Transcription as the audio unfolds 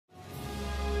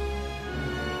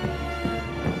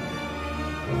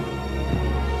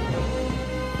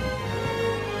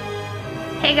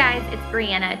Hey guys, it's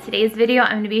Brianna. Today's video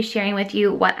I'm going to be sharing with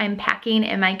you what I'm packing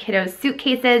in my kiddos'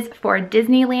 suitcases for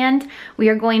Disneyland. We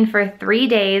are going for 3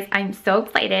 days. I'm so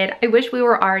excited. I wish we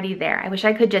were already there. I wish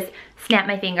I could just snap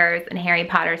my fingers and Harry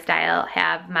Potter style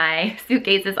have my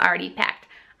suitcases already packed.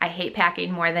 I hate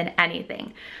packing more than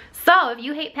anything. So if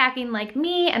you hate packing like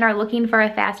me and are looking for a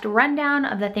fast rundown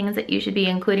of the things that you should be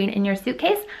including in your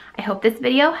suitcase, I hope this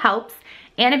video helps.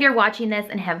 And if you're watching this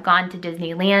and have gone to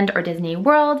Disneyland or Disney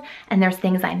World and there's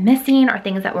things I'm missing or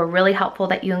things that were really helpful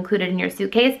that you included in your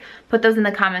suitcase, put those in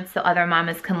the comments so other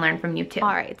mamas can learn from you too. All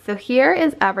right, so here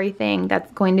is everything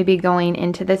that's going to be going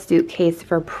into the suitcase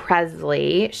for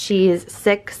Presley. She's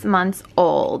 6 months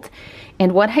old.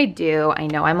 And what I do, I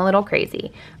know I'm a little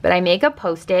crazy, but I make a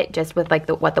Post-it just with like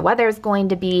what the weather is going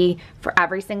to be for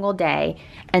every single day.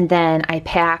 And then I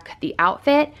pack the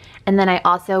outfit, and then I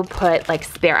also put like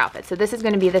spare outfits. So this is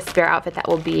gonna be the spare outfit that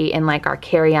will be in like our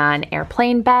carry-on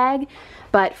airplane bag.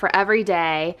 But for every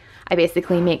day, I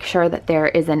basically make sure that there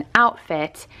is an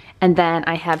outfit, and then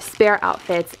I have spare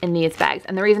outfits in these bags.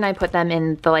 And the reason I put them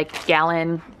in the like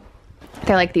gallon,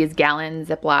 they're like these gallon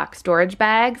Ziploc storage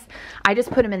bags. I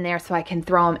just put them in there so I can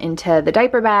throw them into the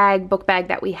diaper bag, book bag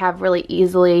that we have really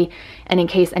easily. And in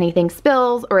case anything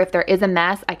spills or if there is a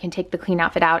mess, I can take the clean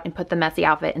outfit out and put the messy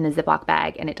outfit in the Ziploc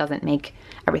bag, and it doesn't make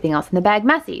everything else in the bag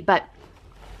messy. But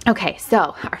okay,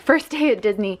 so our first day at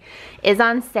Disney is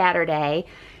on Saturday.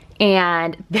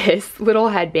 And this little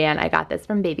headband, I got this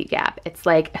from Baby Gap. It's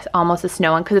like almost a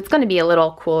snow one because it's going to be a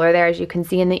little cooler there, as you can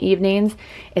see in the evenings.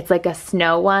 It's like a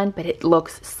snow one, but it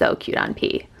looks so cute on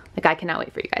P. Like, I cannot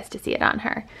wait for you guys to see it on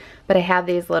her. But I have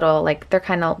these little, like,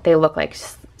 they look like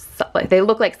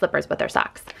slippers, but they're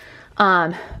socks.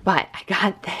 But I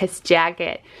got this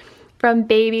jacket from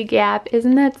Baby Gap.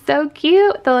 Isn't that so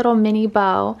cute? The little mini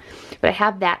bow. But I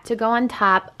have that to go on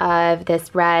top of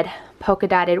this red polka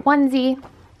dotted onesie.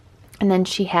 And then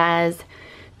she has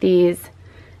these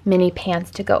mini pants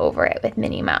to go over it with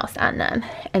Minnie Mouse on them.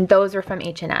 And those were from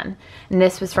H&M. And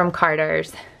this was from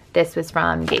Carter's. This was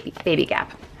from Baby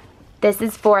Gap. This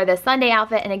is for the Sunday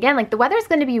outfit. And again, like, the weather is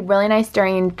going to be really nice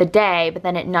during the day, but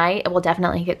then at night it will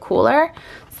definitely get cooler.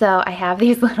 So I have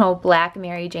these little black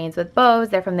Mary Janes with bows.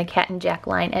 They're from the Cat and Jack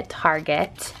line at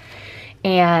Target.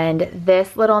 And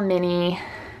this little mini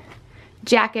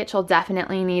jacket, she'll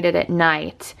definitely need it at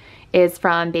night, is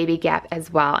from Baby Gap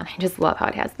as well. And I just love how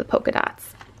it has the polka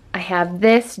dots. I have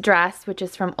this dress, which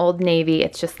is from Old Navy.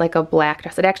 It's just like a black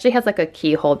dress. It actually has like a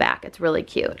keyhole back. It's really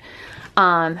cute.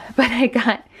 But I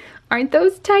got, aren't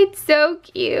those tights so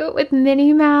cute with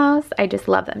Minnie Mouse? I just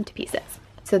love them to pieces.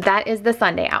 So that is the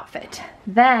Sunday outfit.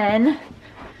 Then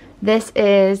this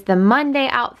is the Monday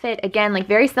outfit. Again, like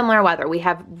very similar weather. We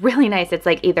have really nice, it's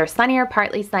like either sunny or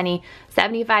partly sunny,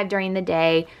 75 during the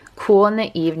day, cool in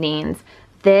the evenings.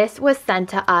 This was sent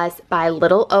to us by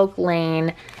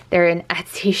LittleOakLane. They're an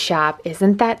Etsy shop.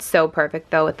 Isn't that so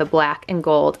perfect though, with the black and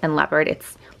gold and leopard?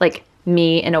 It's like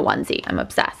me in a onesie. I'm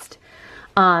obsessed.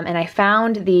 And I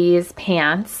found these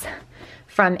pants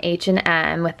from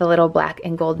H&M with the little black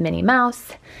and gold Minnie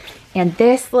Mouse. And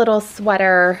this little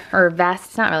sweater or vest,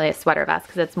 it's not really a sweater vest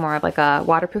because it's more of like a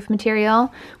waterproof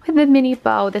material with a mini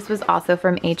bow. This was also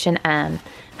from H&M.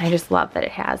 I just love that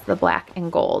it has the black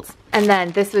and gold. And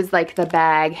then this was like the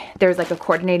bag. There's like a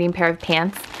coordinating pair of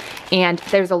pants, and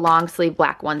there's a long sleeve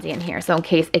black onesie in here. So in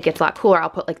case it gets a lot cooler, I'll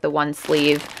put like the one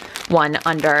sleeve one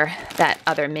under that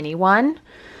other mini one.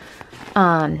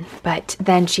 But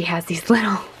then she has these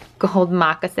little gold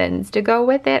moccasins to go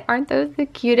with it. Aren't those the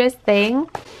cutest thing?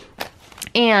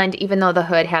 And even though the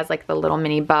hood has like the little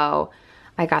mini bow,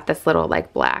 I got this little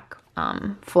like black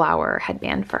flower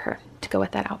headband for her to go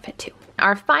with that outfit too.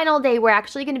 Our final day, we're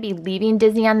actually going to be leaving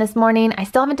Disney on this morning. I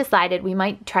still haven't decided. We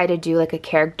might try to do like a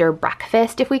character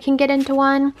breakfast if we can get into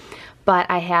one. But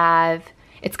I have,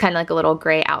 it's kind of like a little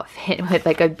gray outfit with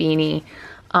like a beanie.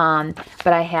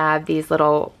 But I have these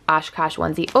little Oshkosh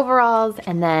onesie overalls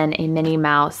and then a Minnie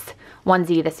Mouse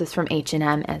onesie. This was from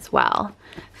H&M as well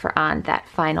for on that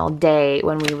final day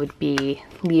when we would be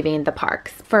leaving the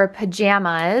parks. For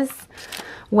pajamas,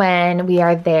 when we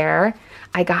are there,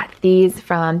 I got these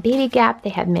from Baby Gap. They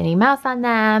have Minnie Mouse on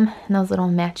them and those little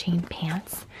matching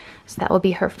pants. So that will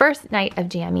be her first night of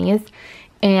jammies.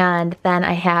 And then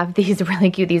I have these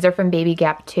really cute, these are from Baby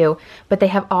Gap too, but they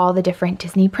have all the different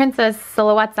Disney princess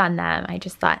silhouettes on them. I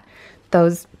just thought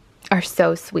those are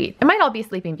so sweet. It might all be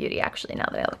Sleeping Beauty actually, now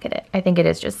that I look at it. I think it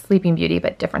is just Sleeping Beauty,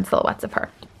 but different silhouettes of her.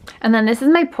 And then this is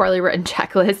my poorly written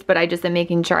checklist, but I just am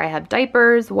making sure I have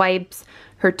diapers, wipes,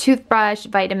 her toothbrush,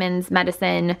 vitamins,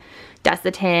 medicine,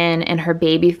 Desitin, and her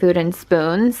baby food and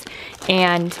spoons.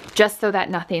 And just so that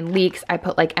nothing leaks, I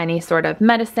put like any sort of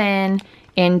medicine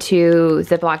into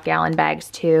Ziploc gallon bags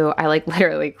too. I like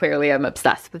literally, clearly I'm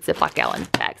obsessed with Ziploc gallon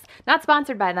bags. Not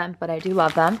sponsored by them, but I do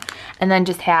love them. And then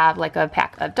just have like a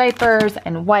pack of diapers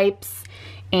and wipes.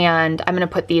 And I'm gonna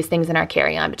put these things in our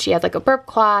carry-on, but she has like a burp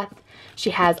cloth.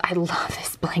 She has, I love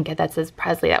this blanket that says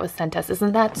Presley that was sent us.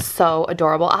 Isn't that so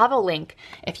adorable? I'll have a link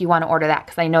if you want to order that,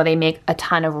 because I know they make a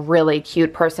ton of really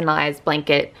cute personalized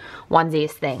blanket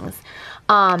onesies things.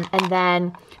 And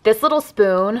then this little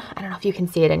spoon, I don't know if you can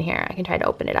see it in here. I can try to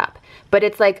open it up. But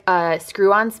it's like a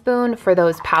screw-on spoon for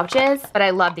those pouches. But I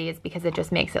love these because it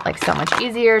just makes it like so much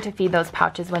easier to feed those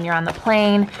pouches when you're on the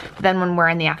plane. Then when we're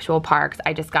in the actual parks,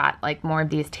 I just got like more of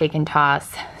these take and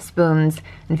toss spoons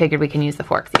and figured we can use the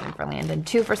forks even for Landon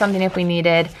too for something if we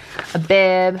needed. A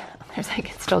bib, there's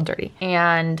like, it's still dirty.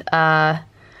 And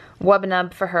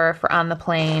Wubnub for her for on the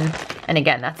plane. And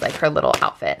again, that's like her little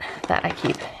outfit that I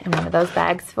keep in one of those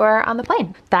bags for on the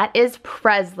plane. That is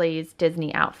Presley's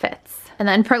Disney outfits. And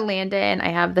then for Landon, I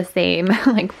have the same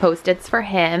like post-its for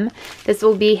him. This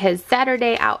will be his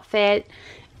Saturday outfit.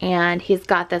 And he's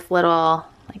got this little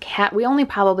like hat. We only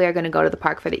probably are gonna go to the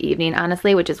park for the evening,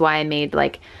 honestly, which is why I made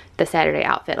like the Saturday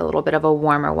outfit a little bit of a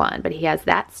warmer one. But he has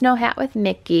that snow hat with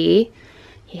Mickey.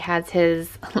 He has his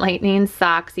lightning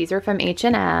socks. These are from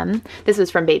H&M. This was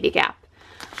from Baby Gap.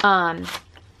 And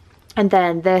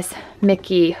then this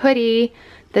Mickey hoodie.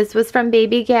 This was from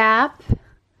Baby Gap.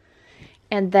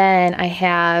 And then I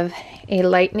have a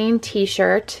lightning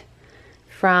t-shirt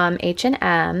from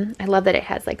H&M. I love that it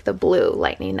has like the blue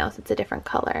lightning though, so it's a different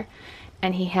color.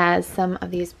 And he has some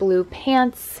of these blue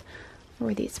pants. Where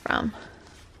were these from?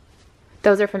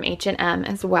 Those are from H&M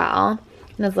as well.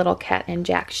 And those little Cat and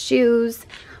Jack shoes.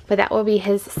 But that will be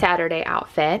his Saturday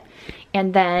outfit.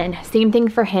 And then same thing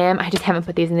for him. I just haven't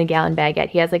put these in the gallon bag yet.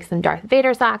 He has like some Darth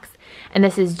Vader socks. And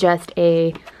this is just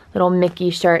a little Mickey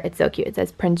shirt. It's so cute. It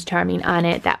says Prince Charming on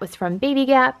it. That was from Baby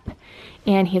Gap.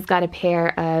 And he's got a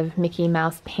pair of Mickey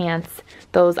Mouse pants.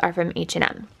 Those are from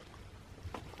H&M.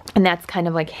 And that's kind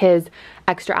of like his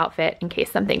extra outfit in case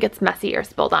something gets messy or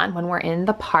spilled on when we're in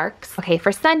the parks. Okay,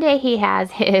 for Sunday, he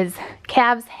has his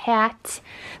Cavs hat.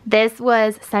 This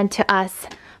was sent to us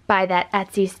by that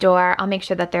Etsy store. I'll make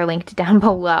sure that they're linked down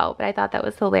below, but I thought that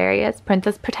was hilarious.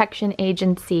 Princess Protection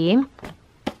Agency.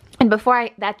 And before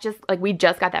we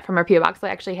just got that from our P.O. box. So I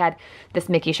actually had this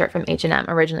Mickey shirt from H&M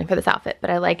originally for this outfit,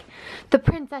 but I like the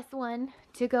princess one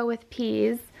to go with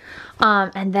P's.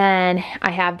 And then I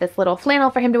have this little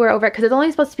flannel for him to wear over it because it's only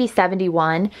supposed to be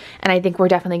 71. And I think we're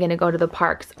definitely going to go to the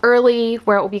parks early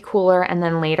where it will be cooler and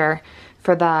then later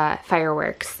for the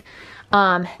fireworks.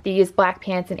 These black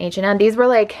pants in H&M. These were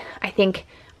like, I think,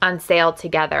 on sale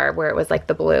together where it was like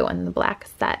the blue and the black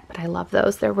set. But I love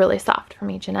those. They're really soft from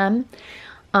H&M.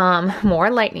 More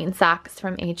lightning socks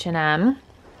from H&M.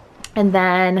 And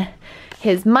then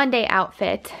his Monday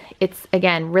outfit, it's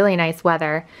again really nice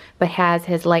weather, but has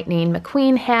his Lightning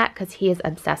McQueen hat because he is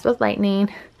obsessed with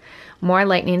lightning. More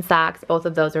lightning socks, both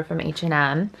of those are from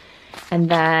H&M. And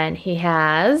then he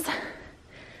has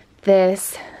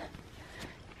this,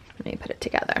 let me put it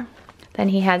together. Then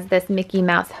he has this Mickey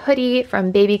Mouse hoodie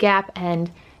from Baby Gap, and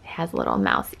it has little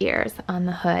mouse ears on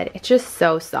the hood. It's just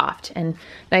so soft and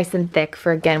nice and thick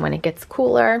for, again, when it gets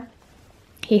cooler.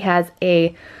 He has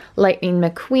a Lightning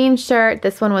McQueen shirt.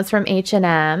 This one was from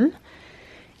H&M.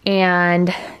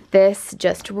 And this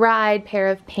Just Ride pair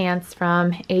of pants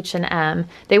from H&M.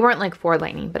 They weren't like for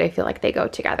Lightning, but I feel like they go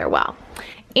together well.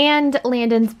 And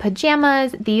Landon's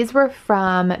pajamas. These were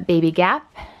from Baby Gap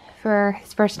for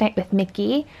his first night with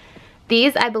Mickey.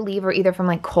 These, I believe, are either from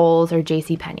like Kohl's or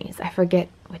JCPenney's. I forget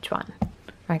which one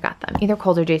I got them. Either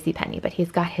Kohl's or JCPenney, but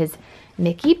he's got his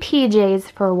Minnie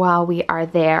PJs for while we are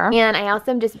there. And I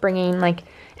also am just bringing like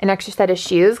an extra set of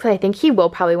shoes because I think he will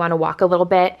probably want to walk a little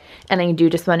bit. And I do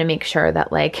just want to make sure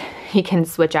that like he can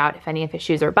switch out if any of his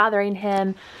shoes are bothering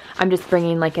him. I'm just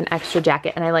bringing like an extra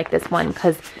jacket, and I like this one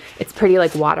because it's pretty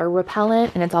like water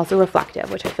repellent and it's also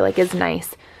reflective, which I feel like is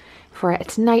nice for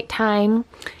it's nighttime.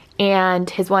 And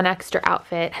his one extra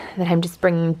outfit that I'm just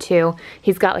bringing too,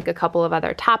 he's got like a couple of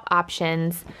other top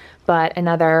options, but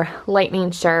another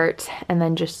lightning shirt and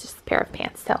then just a pair of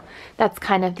pants. So that's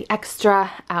kind of the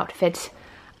extra outfit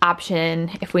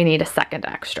option if we need a second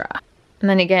extra. And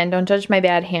then again, don't judge my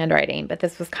bad handwriting, but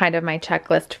this was kind of my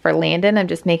checklist for Landon. I'm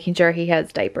just making sure he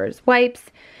has diapers, wipes,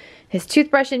 his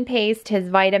toothbrush and paste, his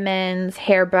vitamins,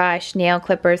 hairbrush, nail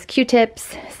clippers,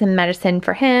 Q-tips, some medicine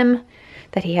for him,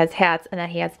 that he has hats, and that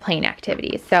he has plane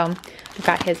activities. So I've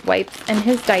got his wipes and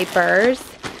his diapers.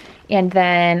 And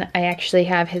then I actually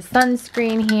have his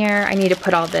sunscreen here. I need to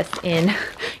put all this in,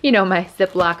 you know, my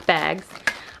Ziploc bags.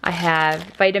 I have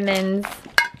vitamins,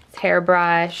 his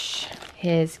hairbrush,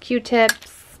 his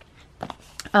Q-tips,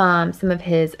 some of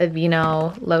his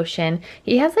Aveeno lotion.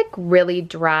 He has like really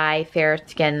dry, fair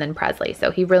skin than Presley,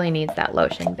 so he really needs that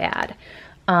lotion bad.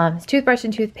 His toothbrush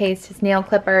and toothpaste, his nail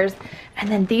clippers, and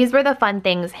then these were the fun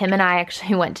things. Him and I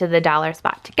actually went to the dollar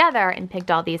spot together and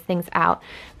picked all these things out,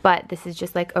 but this is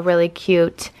just like a really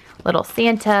cute little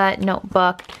Santa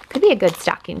notebook. Could be a good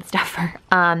stocking stuffer.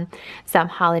 Some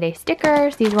holiday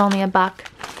stickers. These were only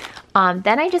 $1.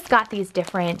 Then I just got these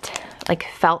different like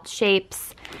felt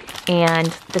shapes, and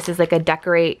this is like a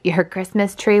decorate your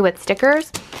Christmas tree with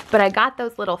stickers, but I got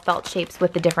those little felt shapes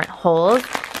with the different holes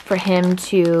for him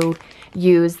to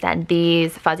use then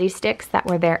these fuzzy sticks that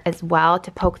were there as well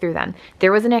to poke through them.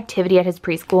 There was an activity at his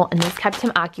preschool and this kept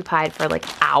him occupied for like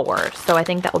hours. So I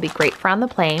think that will be great for on the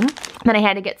plane. Then I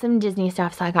had to get some Disney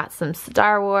stuff. So I got some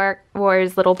Star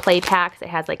Wars little play packs. It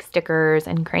has like stickers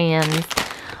and crayons.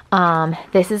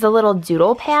 This is a little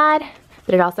doodle pad,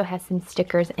 but it also has some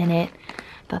stickers in it.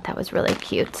 I thought that was really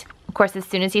cute. Of course, as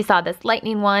soon as he saw this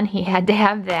lightning one, he had to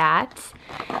have that.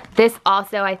 This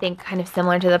also, I think, kind of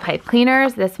similar to the pipe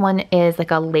cleaners. This one is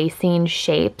like a lacing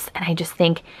shapes, and I just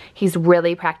think he's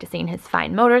really practicing his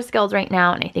fine motor skills right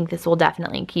now, and I think this will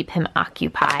definitely keep him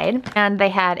occupied. And they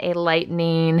had a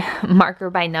lightning marker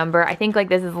by number. I think like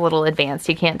this is a little advanced.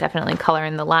 He can't definitely color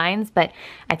in the lines, but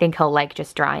I think he'll like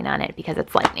just drawing on it because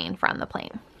it's lightning from the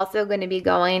plane. Also going to be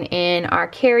going in our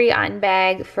carry-on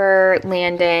bag for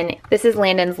Landon. This is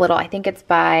Landon's little, I think it's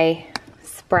by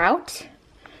Sprout.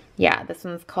 Yeah, this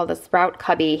one's called a Sprout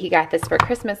Cubby. He got this for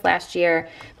Christmas last year,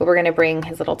 but we're gonna bring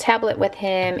his little tablet with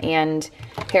him and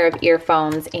a pair of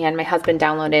earphones, and my husband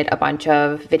downloaded a bunch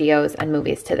of videos and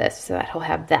movies to this so that he'll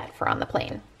have that for on the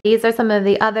plane. These are some of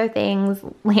the other things.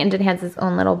 Landon has his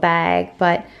own little bag,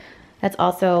 but that's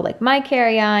also like my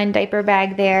carry-on diaper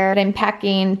bag there. I'm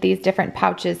packing these different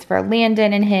pouches for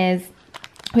Landon and his.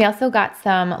 We also got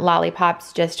some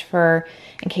lollipops just for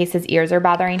in case his ears are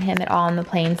bothering him at all on the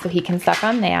plane, so he can suck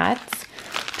on that.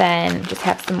 Then just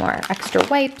have some more extra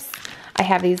wipes. I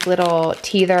have these little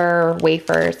teether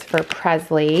wafers for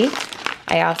Presley.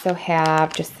 I also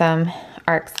have just some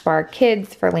RX-Bar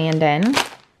Kids for Landon.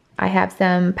 I have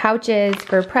some pouches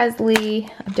for Presley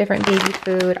of different baby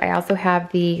food. I also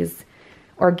have these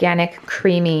organic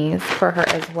creamies for her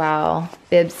as well.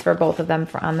 Bibs for both of them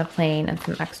for on the plane, and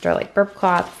some extra like burp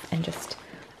cloths and just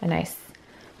a nice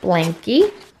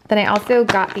blankie. Then I also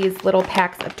got these little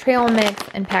packs of trail mix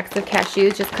and packs of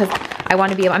cashews just because I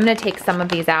want to be able, I'm going to take some of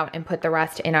these out and put the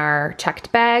rest in our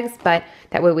checked bags, but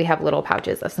that way we have little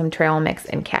pouches of some trail mix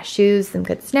and cashews, some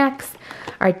good snacks.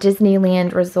 Our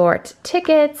Disneyland resort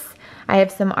tickets. I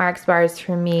have some RX bars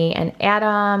for me and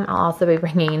Adam. I'll also be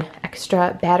bringing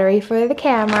extra battery for the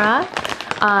camera.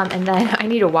 And then I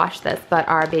need to wash this, but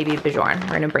our baby Bjorn, we're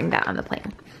gonna bring that on the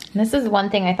plane. And this is one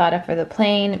thing I thought of for the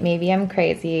plane. Maybe I'm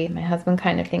crazy. My husband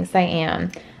kind of thinks I am,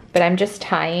 but I'm just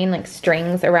tying like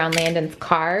strings around Landon's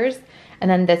cars. And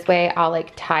then this way I'll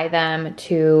like tie them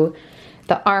to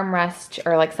the armrest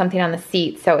or like something on the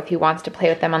seat. So if he wants to play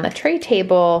with them on the tray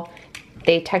table,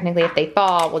 they technically, if they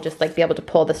fall, will just like be able to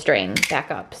pull the string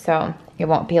back up. So it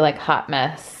won't be like hot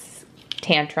mess,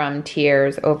 tantrum,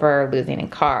 tears over losing a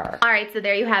car. All right, so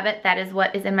there you have it. That is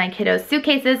what is in my kiddos'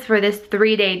 suitcases for this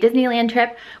 3-day Disneyland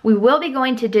trip. We will be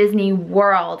going to Disney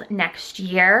World next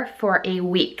year for a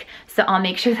week. So I'll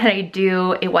make sure that I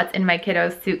do a what's in my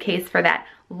kiddos' suitcase for that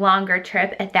longer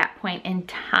trip at that point in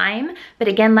time. But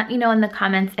again, let me know in the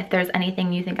comments if there's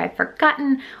anything you think I've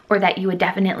forgotten or that you would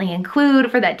definitely include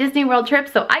for that Disney World trip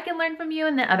so I can learn from you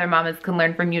and the other mamas can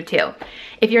learn from you too.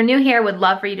 If you're new here, would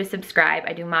love for you to subscribe.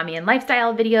 I do mommy and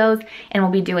lifestyle videos, and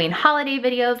we'll be doing holiday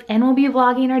videos, and we'll be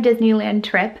vlogging our Disneyland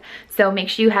trip. So make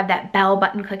sure you have that bell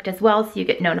button clicked as well so you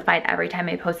get notified every time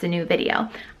I post a new video.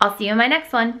 I'll see you in my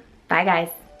next one. Bye guys.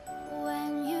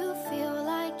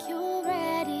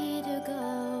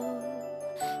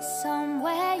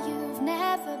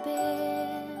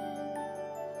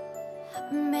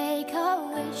 Make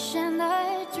a wish and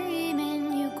the dream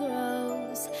in you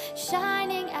grows,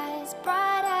 shining as bright